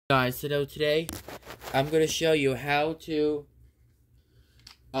Guys, so today I'm going to show you how to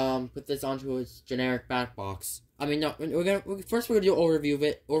put this onto its generic back box. I mean, no, we're gonna do overview of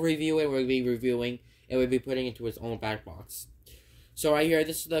it. We'll review it. We'll be reviewing, and we'll be putting it into its own back box. So right here,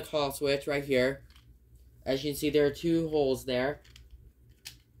 this is the call switch right here. As you can see, there are two holes there.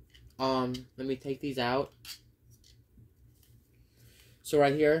 Let me take these out. So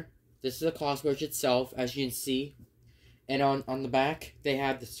right here, this is the call switch itself, as you can see. And on the back, they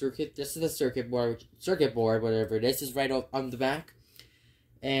have the circuit. This is the circuit board, whatever it is right on the back.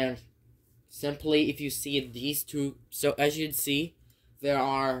 And simply, if you see these two, so as you can see, there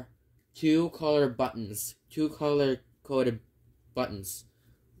are two color coded buttons.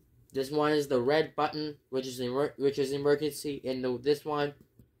 This one is the red button, which is emergency, and this one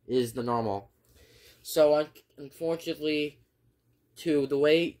is the normal. So unfortunately, the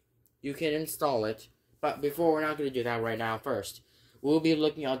way you can install it. But before, we're not going to do that right now. First, we'll be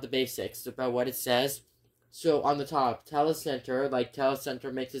looking at the basics about what it says. So on the top, telecenter, like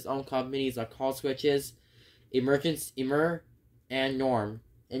telecenter makes its own companies like call switches, emer, and norm.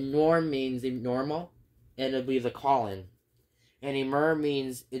 And norm means normal, and it'll be the call-in. And emer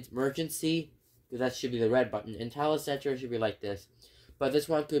means it's emergency, because that should be the red button. And telecenter should be like this. But this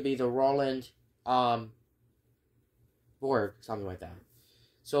one could be the Roland board, something like that.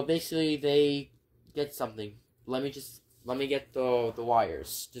 So basically, they get something. Let me get the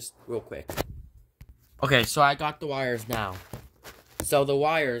wires just real quick. Okay, so I got the wires now. So the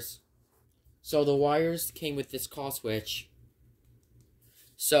wires came with this call switch.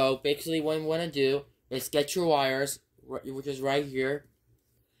 So basically what you want to do is get your wires, which is right here,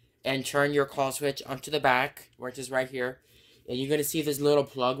 and turn your call switch onto the back, which is right here. And you're going to see this little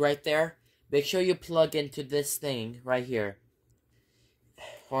plug right there. Make sure you plug into this thing right here.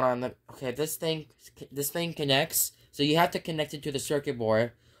 Hold on. Okay, this thing connects. So you have to connect it to the circuit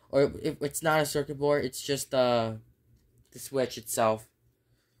board, or if it's not a circuit board, it's just the switch itself.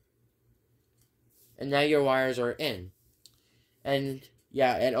 And now your wires are in. And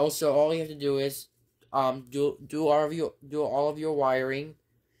yeah, and also all you have to do is do all of your wiring.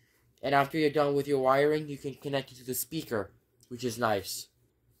 And after you're done with your wiring, you can connect it to the speaker, which is nice.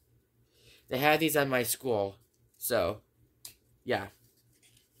 They have these at my school, so yeah.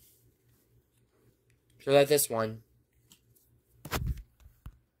 So that's this one.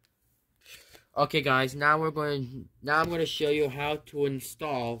 Okay, guys. Now I'm going to show you how to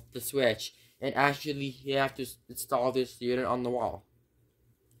install the switch, and actually you have to install this unit on the wall.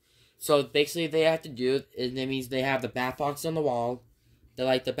 So basically, they have to do is that means they have the back box on the wall. They're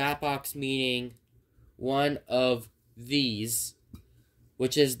like the back box meaning one of these,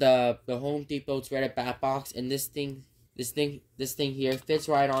 which is the Home Depot threaded back box, and this thing here fits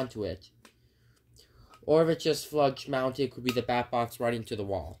right onto it. Or if it's just flush mounted, it could be the back box right into the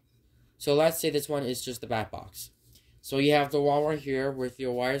wall. So let's say this one is just the back box. So you have the wall right here with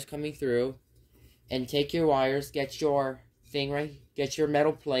your wires coming through. And take your wires, get your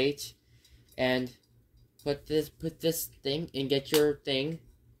metal plate, and put this thing, and get your thing,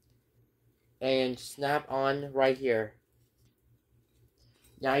 and snap on right here.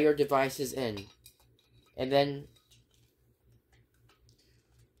 Now your device is in. And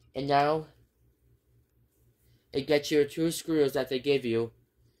now get your two screws that they give you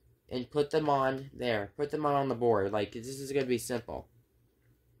and put them on there. Put them on the board. Like, this is going to be simple.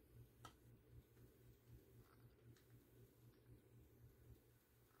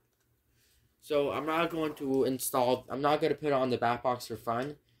 So I'm not going to put it on the back box for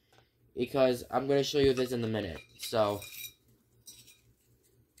fun, because I'm going to show you this in a minute. So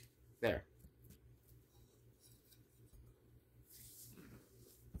there.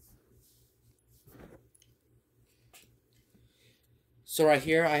 So right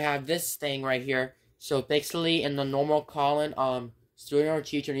here, I have this thing right here. So basically, in the normal call-in, student or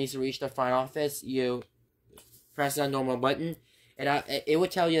teacher needs to reach the front office, you press that normal button, and it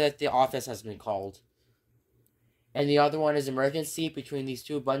would tell you that the office has been called. And the other one is emergency. Between these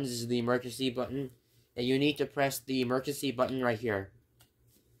two buttons is the emergency button, and you need to press the emergency button right here.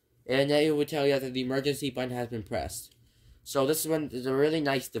 And then it would tell you that the emergency button has been pressed. So this one is a really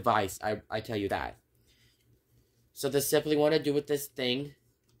nice device, I tell you that. So the simply want to do with this thing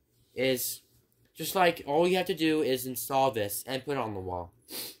is just like all you have to do is install this and put it on the wall.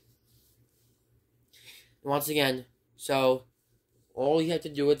 Once again, so all you have to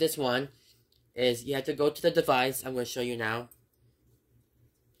do with this one is you have to go to the device. I'm going to show you now.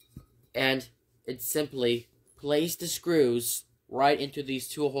 And it's simply place the screws right into these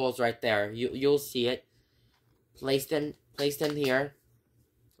two holes right there. You'll see it. Place them here.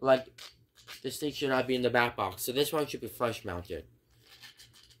 Like, this thing should not be in the back box. So this one should be flush mounted.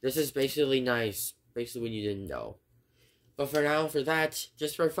 This is basically nice. Basically what you didn't know. But for now, for that,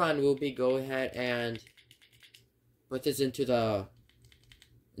 just for fun, we'll go ahead and put this into the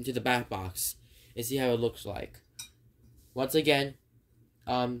back box and see how it looks like. Once again,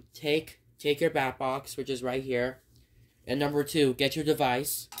 take your back box, which is right here, and number 2, get your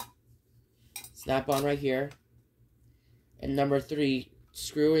device, snap on right here, and number 3,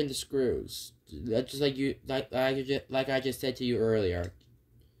 screw in the screws. That's just like I just said to you earlier.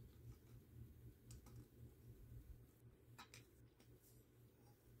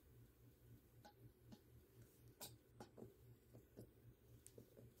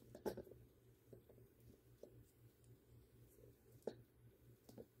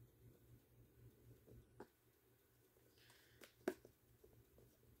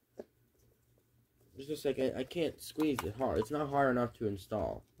 Just a second, I can't squeeze it hard. It's not hard enough to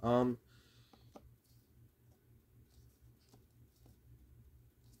install.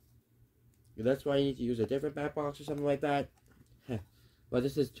 That's why you need to use a different back box or something like that. But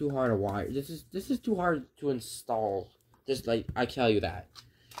this is too hard to wire. This is too hard to install. Just like I tell you that.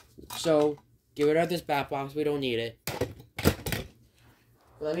 So get rid of this back box. We don't need it.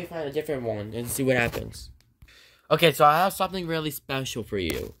 Let me find a different one and see what happens. Okay, so I have something really special for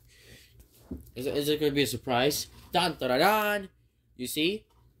you. Is it going to be a surprise? Dun dun dun dun! You see?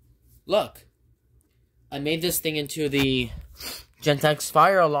 Look. I made this thing into the Gentex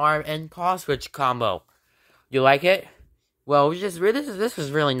fire alarm and call switch combo. You like it? Well, this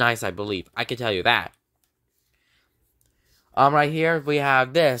is really nice, I believe. I can tell you that. Right here we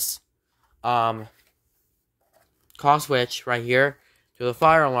have this call switch right here to the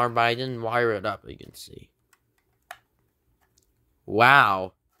fire alarm, but I didn't wire it up, you can see.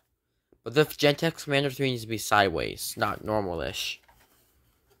 Wow. But the Gentex Commander 3 needs to be sideways, not normal-ish.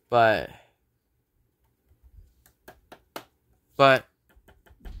 But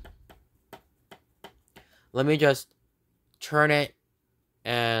let me just turn it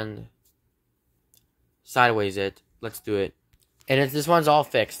and sideways it. Let's do it. And this one's all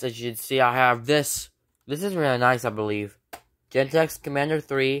fixed. As you can see, I have this. This is really nice, I believe. Gentex Commander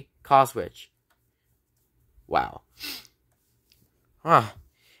 3 call switch. Wow. Huh.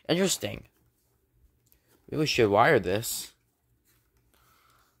 Interesting. Maybe we should wire this.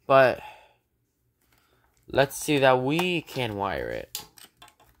 But let's see that we can wire it.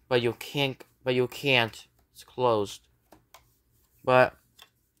 But you can't. It's closed. But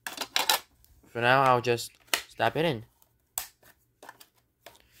for now, I'll just snap it in.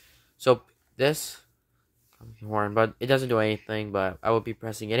 So this horn, but it doesn't do anything. But I will be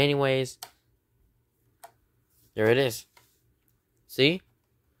pressing it anyways. There it is. See?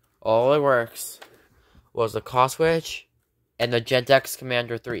 All it works was the call switch and the Gentex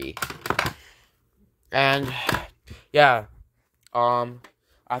Commander 3. And yeah,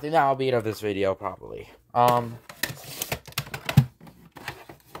 I think that'll be it of this video probably.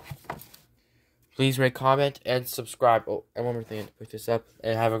 Please rate, comment, and subscribe. Oh, and one more thing to put this up.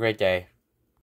 And have a great day.